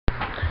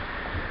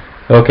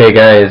Okay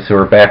guys, so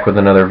we're back with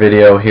another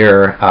video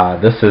here.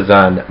 This is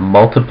on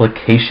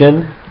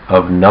multiplication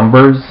of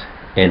numbers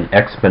in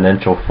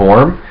exponential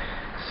form.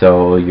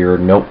 So your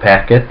note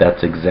packet,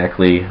 that's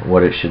exactly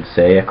what it should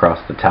say across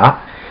the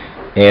top.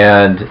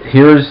 And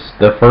here's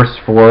the first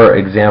four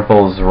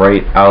examples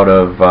right out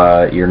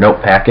of your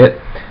note packet.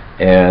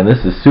 And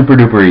this is super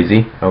duper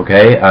easy.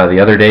 Okay,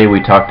 the other day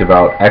we talked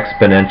about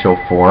exponential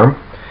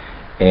form,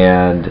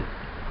 and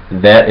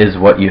that is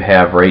what you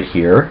have right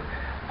here.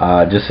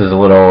 Just as a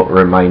little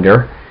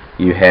reminder,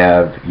 you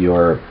have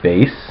your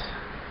base,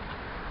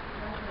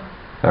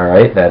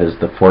 alright, that is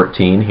the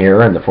 14 here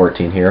and the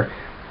 14 here,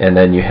 and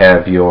then you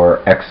have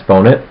your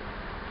exponent,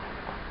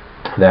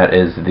 that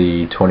is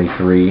the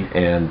 23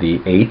 and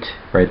the 8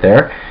 right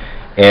there.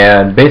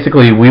 And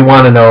basically we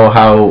want to know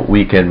how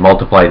we can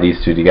multiply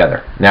these two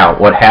together. Now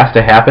what has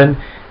to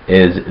happen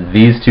is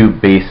these two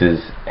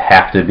bases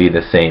have to be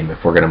the same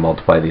if we're going to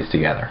multiply these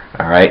together.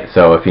 Alright,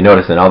 so if you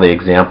notice in all the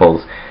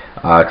examples,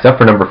 except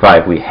for number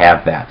 5, we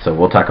have that, so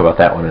we'll talk about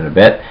that one in a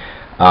bit.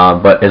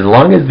 But as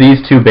long as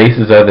these two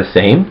bases are the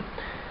same,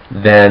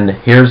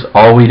 then here's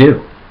all we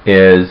do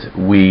is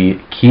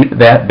we keep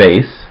that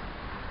base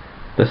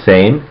the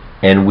same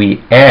and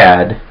we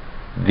add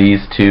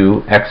these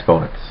two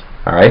exponents.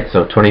 Alright,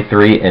 so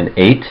 23 and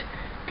 8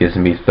 gives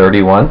me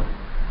 31,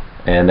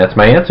 and that's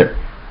my answer.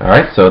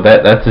 Alright, so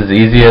that's as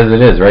easy as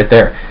it is right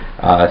there.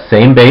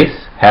 Same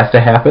base has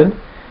to happen.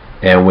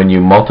 And when you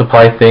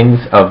multiply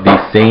things of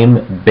the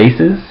same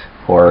bases,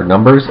 or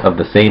numbers of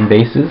the same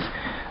bases,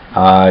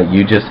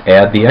 you just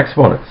add the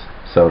exponents.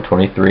 So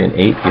 23 and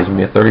 8 gives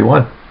me a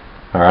 31.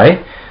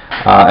 Alright?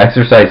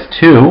 Exercise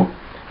 2,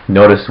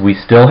 notice we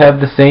still have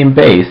the same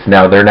base.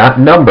 Now they're not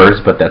numbers,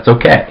 but that's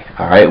okay.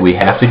 Alright? We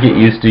have to get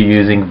used to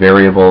using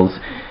variables,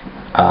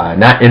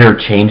 not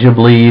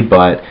interchangeably,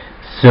 but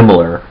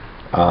similar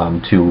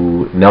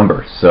to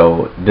numbers.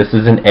 So this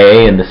is an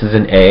A and this is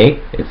an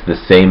A. It's the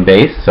same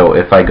base. So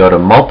if I go to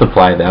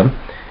multiply them,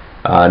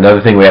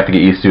 another thing we have to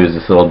get used to is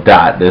this little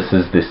dot. This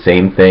is the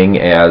same thing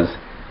as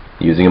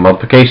using a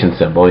multiplication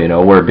symbol. You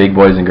know, we're big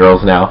boys and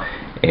girls now,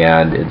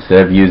 and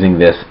instead of using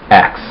this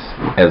X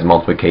as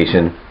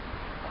multiplication,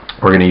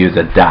 we're going to use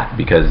a dot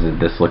because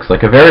this looks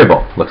like a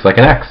variable, looks like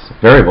an X,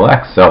 variable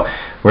X. So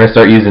we're going to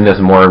start using this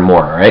more and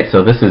more. Alright,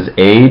 so this is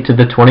A to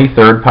the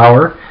 23rd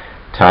power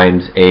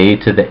times A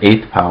to the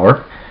 8th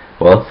power.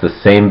 Well, it's the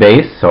same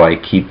base, so I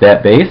keep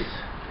that base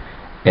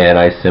and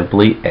I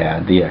simply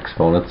add the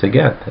exponents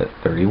again at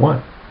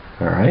 31.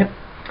 Alright,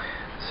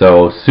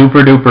 so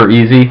super duper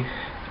easy.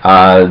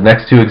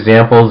 Next two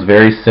examples,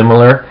 very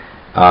similar.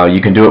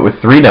 You can do it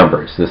with three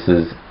numbers. This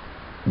is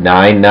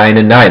 9, 9,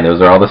 and 9. Those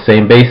are all the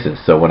same bases.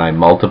 So when I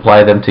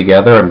multiply them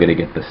together, I'm going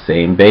to get the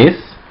same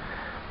base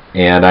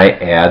and I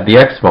add the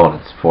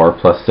exponents. 4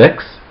 plus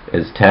 6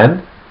 is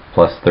 10.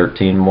 Plus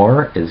 13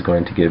 more is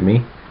going to give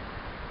me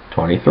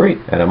 23,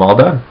 and I'm all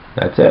done.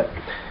 That's it.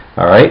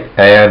 Alright,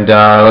 and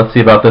let's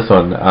see about this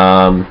one.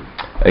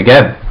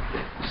 Again,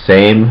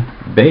 same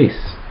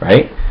base,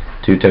 right?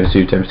 2 times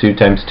 2 times 2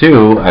 times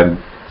 2.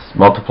 I'm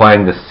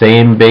multiplying the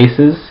same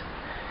bases,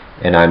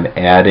 and I'm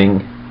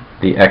adding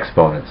the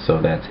exponents.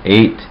 So that's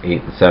 8.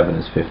 8 and 7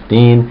 is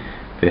 15.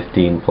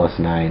 15 plus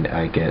 9,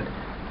 I get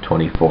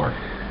 24.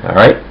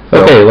 Alright,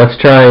 okay, let's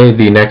try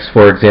the next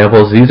four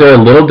examples. These are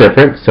a little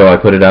different, so I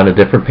put it on a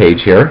different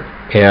page here.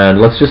 And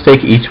let's just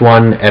take each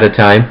one at a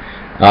time.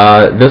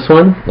 This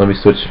one, let me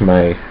switch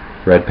my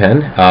red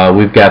pen.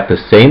 We've got the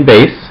same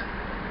base.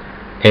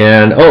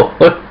 And, oh,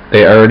 look,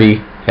 they already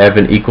have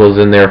an equals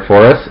in there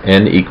for us.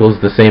 N equals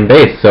the same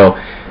base. So,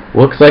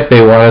 looks like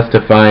they want us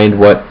to find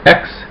what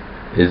X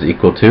is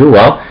equal to.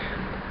 Well,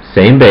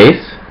 same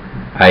base.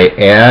 I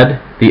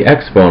add the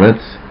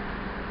exponents.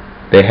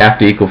 They have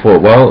to equal 4.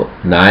 Well,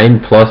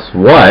 9 plus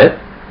what?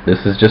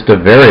 This is just a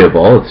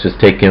variable. It's just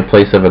taking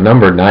place of a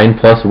number. 9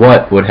 plus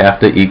what would have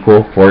to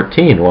equal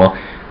 14? Well,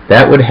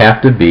 that would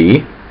have to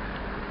be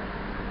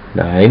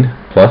 9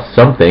 plus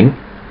something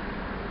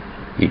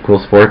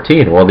equals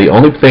 14. Well, the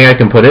only thing I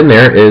can put in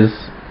there is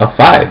a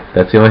 5.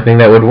 That's the only thing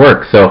that would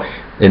work. So,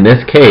 in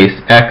this case,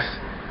 X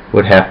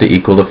would have to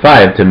equal to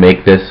 5 to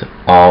make this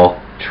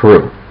all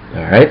true.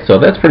 Alright, so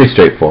that's pretty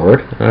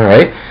straightforward.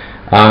 Alright,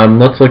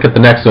 let's look at the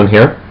next one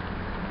here.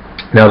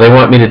 Now they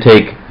want me to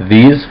take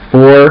these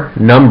four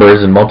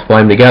numbers and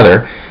multiply them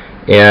together,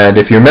 and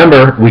if you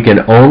remember, we can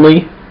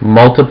only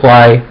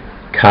multiply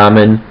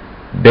common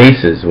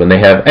bases when they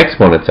have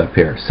exponents up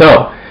here.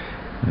 So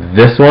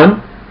this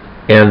one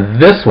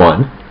and this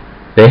one,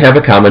 they have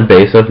a common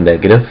base of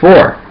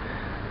 -4.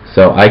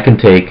 So I can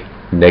take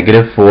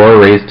 -4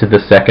 raised to the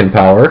second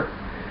power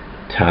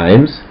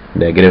times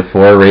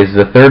 -4 raised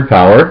to the third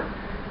power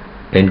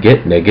and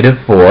get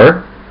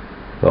 -4.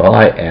 Well,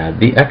 I add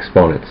the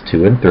exponents.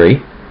 2 and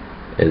 3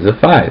 is a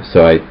 5.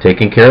 So I've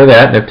taken care of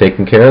that, and I've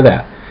taken care of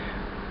that.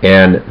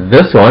 And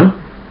this one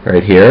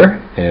right here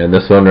and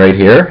this one right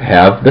here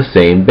have the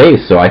same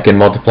base, so I can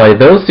multiply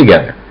those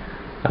together.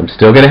 I'm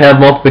still going to have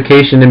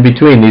multiplication in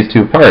between these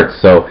two parts.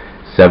 So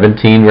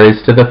 17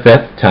 raised to the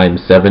 5th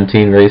times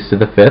 17 raised to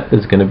the 5th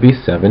is going to be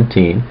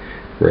 17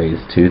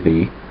 raised to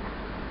the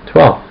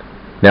 12th.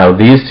 Now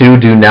these two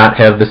do not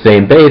have the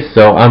same base,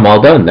 so I'm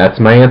all done. That's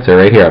my answer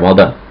right here. I'm all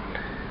done.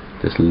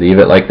 Just leave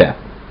it like that.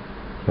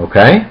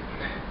 Okay?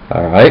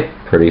 Alright,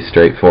 pretty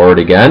straightforward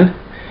again.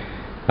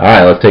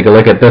 Alright, let's take a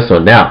look at this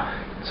one. Now,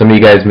 some of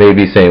you guys may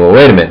be saying, well,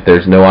 wait a minute,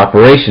 there's no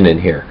operation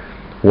in here.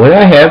 When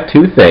I have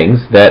two things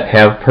that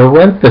have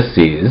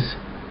parentheses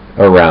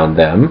around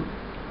them,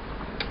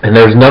 and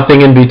there's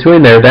nothing in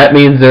between there, that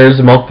means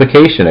there's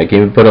multiplication. I can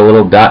even put a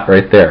little dot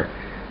right there.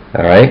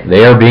 Alright,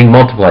 they are being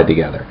multiplied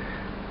together.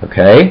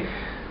 Okay,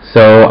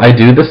 so I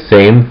do the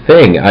same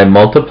thing. I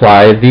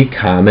multiply the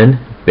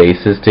common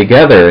bases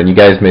together. And you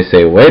guys may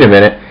say, wait a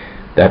minute,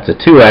 that's a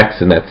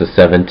 2x and that's a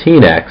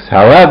 17x.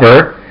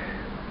 However,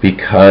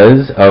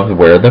 because of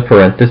where the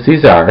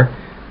parentheses are,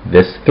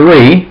 this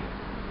 3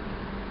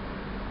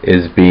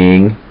 is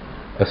being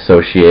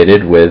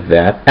associated with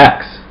that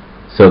x.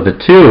 So the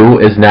 2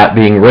 is not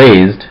being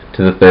raised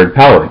to the third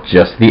power,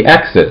 just the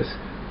x's.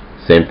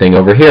 Same thing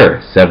over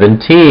here.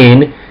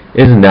 17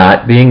 is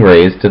not being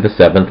raised to the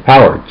 7th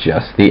power,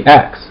 just the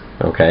x.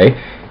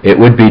 Okay? It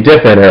would be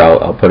different, or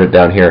I'll put it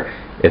down here,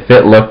 if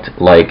it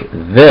looked like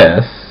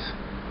this.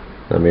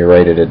 Let me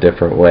write it a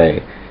different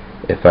way.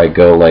 If I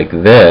go like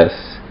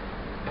this,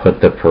 put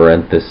the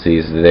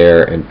parentheses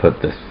there and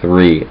put the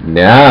 3.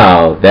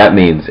 Now that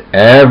means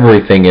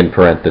everything in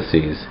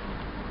parentheses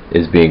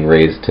is being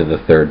raised to the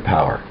third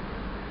power.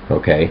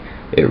 Okay?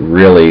 It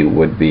really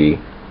would be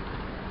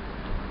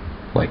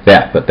like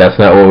that, but that's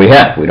not what we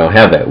have. We don't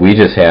have that. We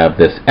just have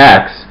this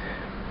x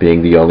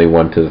being the only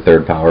one to the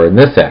third power and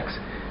this x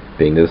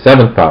being to the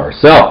 7th power.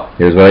 So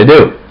here's what I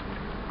do.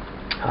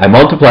 I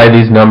multiply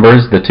these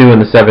numbers, the 2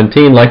 and the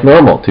 17, like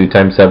normal. 2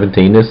 times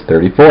 17 is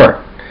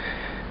 34.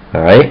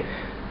 Alright?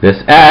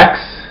 This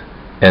x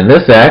and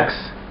this x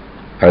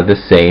are the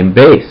same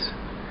base.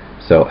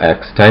 So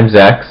x times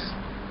x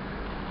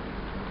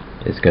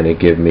is going to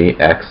give me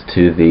x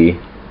to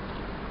the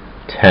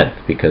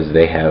 10th because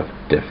they have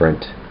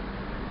different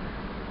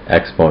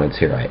exponents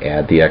here. I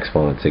add the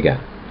exponents again.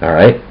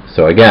 Alright,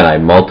 so again, I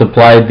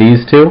multiplied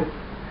these two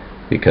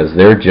because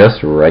they're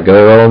just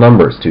regular little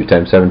numbers. 2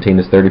 times 17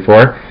 is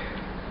 34.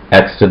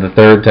 X to the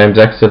 3rd times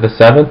x to the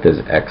 7th is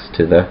x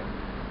to the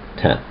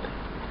 10th.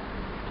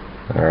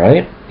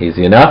 Alright,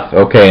 easy enough.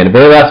 Okay, and the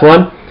very last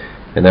one,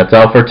 and that's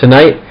all for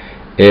tonight,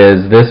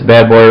 is this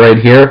bad boy right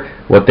here.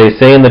 What they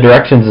say in the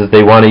directions is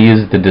they want to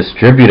use the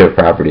distributive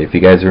property. If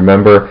you guys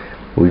remember,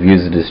 we've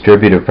used the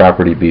distributive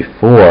property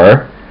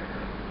before,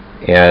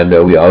 and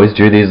we always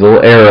drew these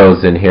little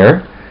arrows in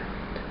here.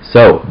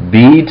 So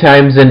b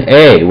times an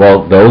a,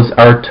 well, those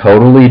are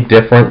totally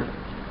different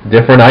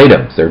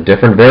items. They're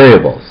different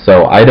variables.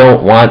 So I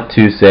don't want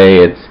to say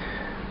it's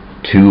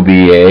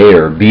 2ba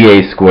or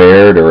ba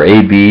squared or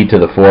ab to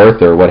the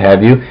 4th or what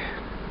have you.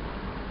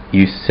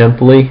 You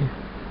simply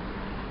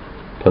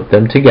put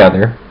them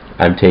together.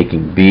 I'm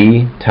taking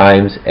b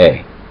times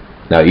a.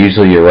 Now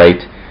usually you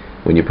write,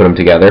 when you put them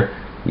together,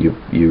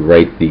 you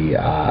write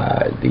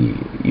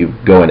you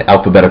go in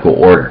alphabetical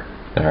order.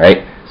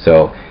 Alright,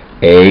 so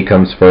a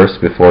comes first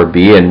before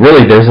b, and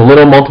really there's a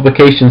little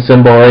multiplication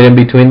symbol right in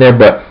between there,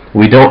 but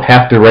we don't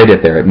have to write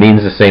it there. It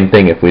means the same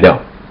thing if we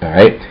don't.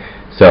 Alright,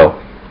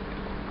 so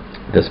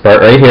this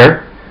part right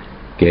here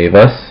gave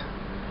us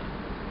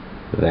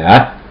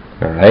that.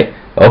 Alright,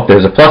 oh,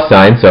 there's a plus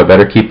sign, so I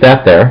better keep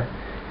that there.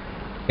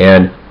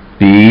 And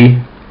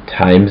b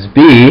times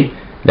b,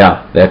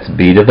 now that's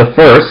b to the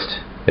 1st.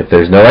 If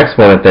there's no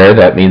exponent there,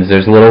 that means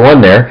there's a little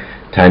 1 there,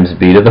 times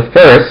b to the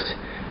 1st.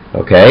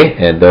 Okay,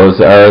 and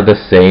those are the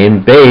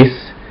same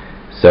base,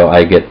 so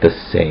I get the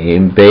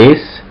same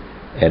base,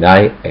 and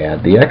I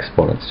add the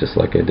exponents just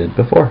like I did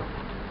before.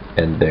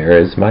 And there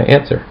is my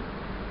answer.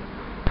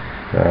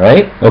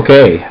 Alright,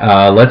 okay,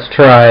 let's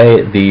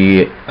try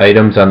the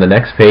items on the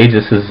next page.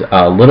 This is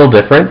a little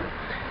different.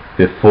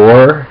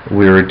 Before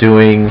we were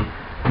doing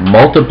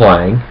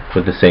multiplying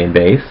with the same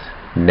base.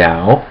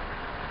 Now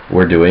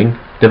we're doing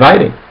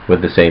dividing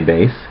with the same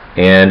base.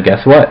 And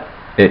guess what?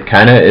 It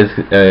kind of is.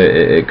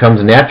 It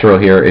comes natural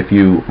here. If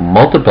you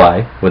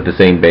multiply with the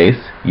same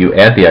base, you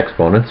add the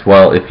exponents.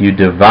 While if you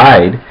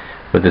divide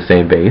with the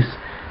same base,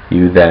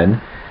 you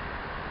then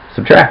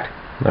subtract.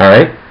 All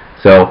right.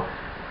 So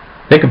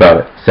think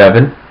about it.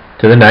 7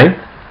 to the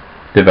 9th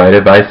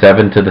divided by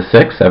 7 to the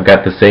 6th. I've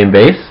got the same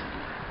base.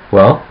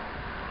 Well,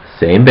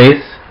 same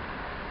base,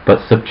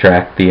 but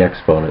subtract the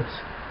exponents.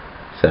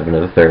 7 to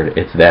the 3rd.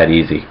 It's that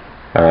easy.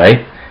 All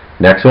right.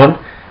 Next one.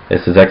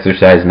 This is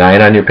exercise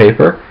 9 on your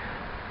paper.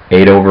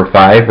 8 over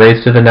 5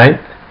 raised to the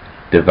 9th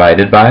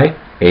divided by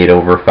 8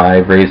 over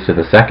 5 raised to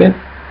the 2nd.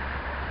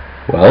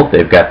 Well,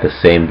 they've got the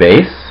same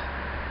base,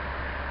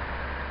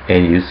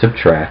 and you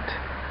subtract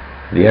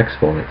the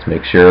exponents.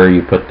 Make sure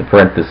you put the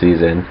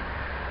parentheses in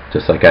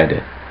just like I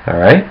did.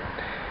 Alright?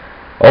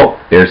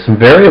 Oh, there's some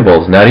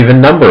variables, not even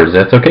numbers.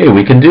 That's okay,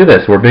 we can do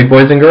this. We're big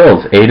boys and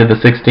girls. A to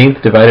the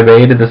 16th divided by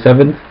A to the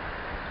 7th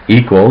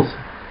equals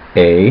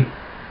A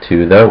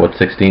to the, what's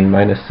 16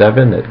 minus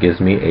 7? That gives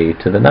me A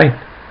to the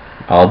 9th.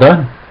 All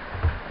done.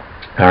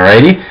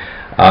 Alrighty.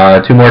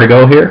 2 more to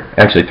go here.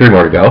 Actually, 3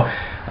 more to go.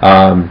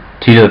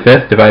 T to the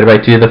 5th divided by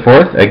t to the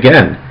 4th.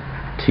 Again,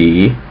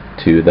 t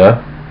to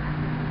the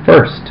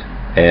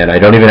 1st. And I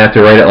don't even have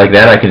to write it like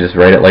that. I can just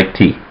write it like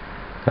t.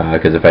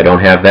 Because if I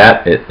don't have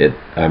that,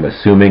 I'm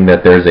assuming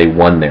that there's a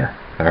 1 there.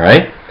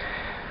 Alright?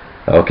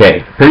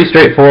 Okay, pretty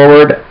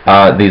straightforward.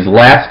 These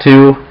last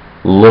two,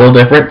 a little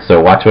different, so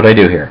watch what I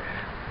do here.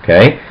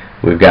 Okay?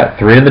 We've got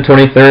 3 to the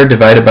 23rd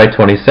divided by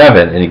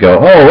 27. And you go,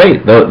 oh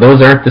wait,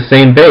 those aren't the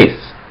same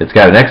base. It's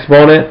got an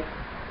exponent.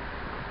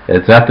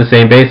 It's not the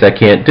same base, I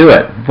can't do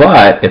it.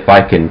 But if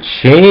I can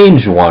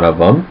change one of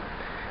them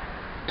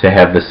to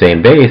have the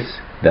same base,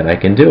 then I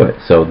can do it.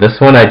 So this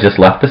one I just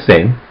left the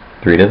same,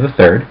 3 to the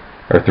 3rd,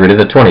 or 3 to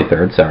the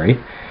 23rd, sorry.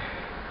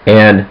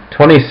 And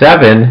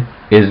 27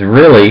 is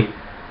really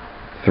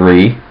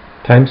 3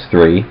 times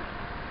 3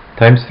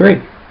 times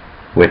 3,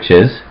 which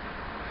is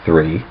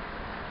 3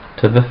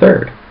 to the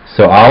 3rd.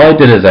 So all I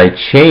did is I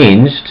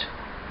changed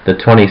the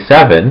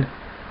 27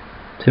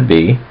 to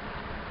be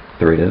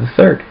 3 to the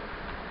 3rd.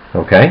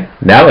 Okay?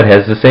 Now it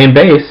has the same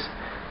base.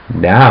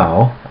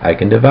 Now I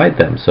can divide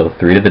them. So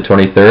 3 to the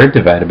 23rd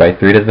divided by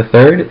 3 to the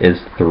 3rd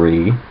is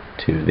 3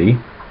 to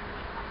the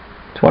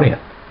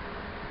 20th.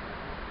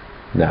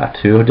 Not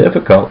too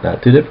difficult,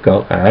 not too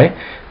difficult. Alright?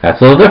 That's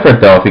a little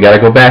different though. If you got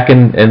to go back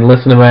and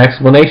listen to my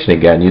explanation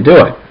again, you do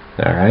it.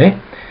 Alright?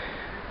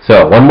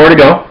 So, one more to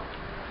go.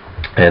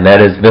 And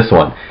that is this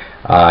one.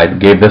 I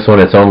gave this one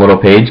its own little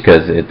page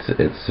because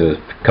it's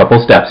a couple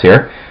steps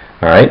here.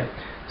 Alright?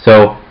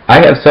 So,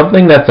 I have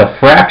something that's a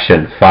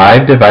fraction.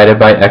 5 divided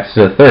by x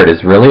to the 3rd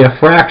is really a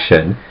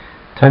fraction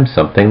times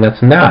something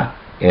that's not.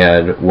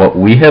 And what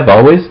we have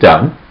always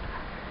done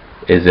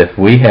is if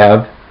we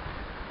have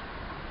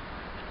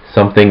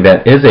something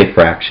that is a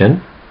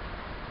fraction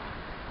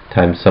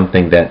times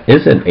something that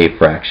isn't a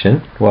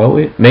fraction, well,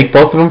 we make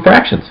both of them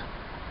fractions.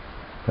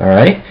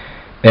 Alright?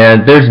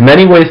 And there's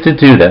many ways to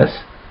do this,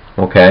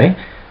 okay?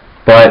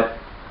 But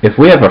if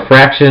we have a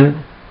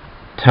fraction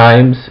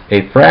times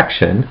a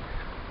fraction,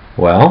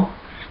 well,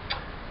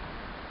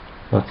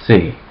 let's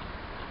see.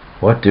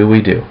 What do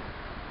we do?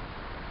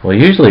 Well,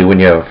 usually when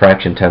you have a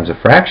fraction times a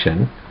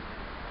fraction,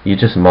 you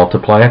just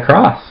multiply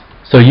across.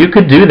 So you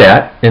could do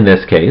that in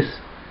this case.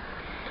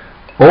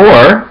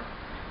 Or,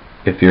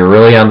 if you're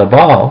really on the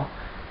ball,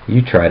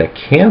 you try to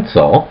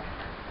cancel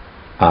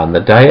on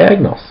the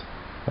diagonals.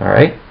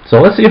 Alright?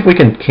 So let's see if we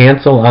can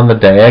cancel on the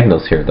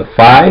diagonals here. The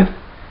 5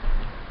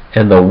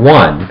 and the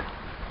 1,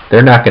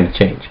 they're not going to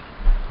change.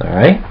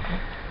 Alright?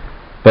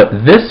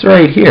 But this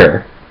right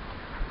here,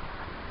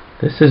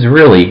 this is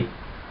really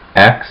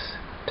x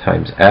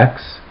times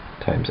x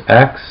times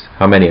x.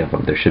 How many of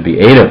them? There should be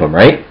 8 of them,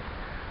 right?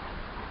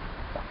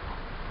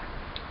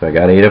 If I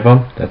got 8 of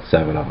them, that's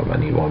 7 of them. I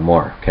need one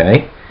more,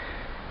 okay?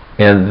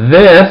 And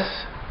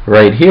this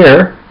right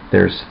here,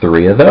 there's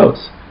 3 of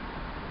those.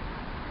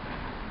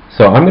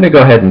 So I'm going to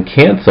go ahead and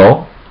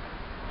cancel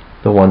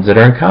the ones that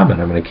are in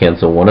common. I'm going to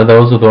cancel one of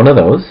those with one of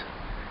those,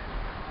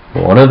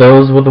 one of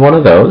those with one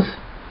of those,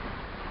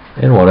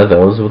 and one of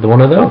those with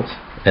one of those.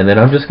 And then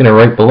I'm just going to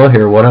write below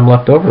here what I'm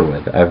left over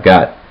with. I've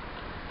got,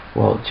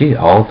 well, gee,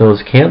 all of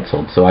those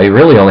canceled. So I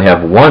really only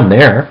have 1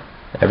 there.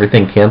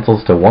 Everything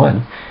cancels to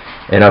 1.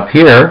 And up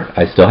here,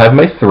 I still have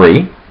my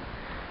 3.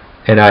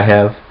 And I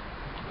have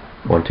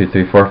 1, 2,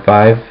 3, 4,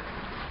 5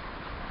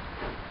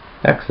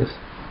 x's.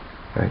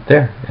 Right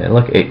there. And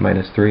look, 8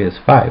 minus 3 is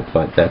 5.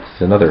 But that's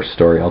another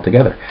story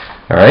altogether.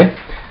 Alright?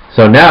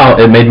 So now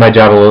it made my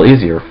job a little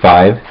easier.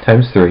 5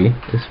 times 3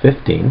 is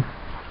 15.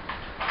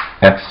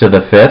 X to the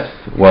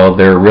 5th, well,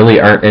 there really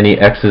aren't any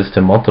x's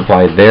to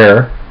multiply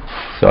there,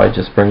 so I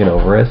just bring it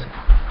over as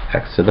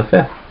x to the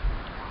 5th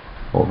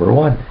over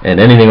 1. And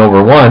anything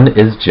over 1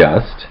 is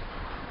just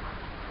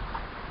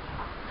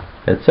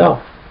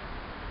itself.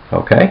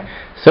 Okay?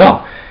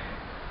 So,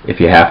 if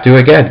you have to,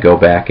 again, go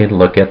back and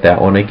look at that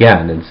one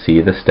again and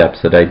see the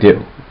steps that I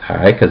do.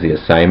 Alright? Because the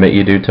assignment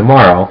you do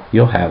tomorrow,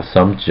 you'll have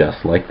some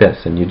just like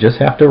this. And you just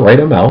have to write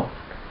them out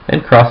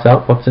and cross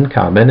out what's in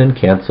common and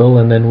cancel,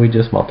 and then we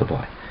just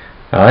multiply.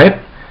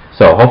 Alright?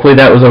 So hopefully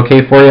that was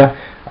okay for you.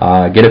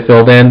 Get it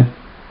filled in.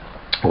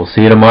 We'll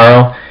see you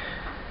tomorrow,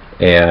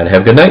 and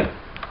have a good night.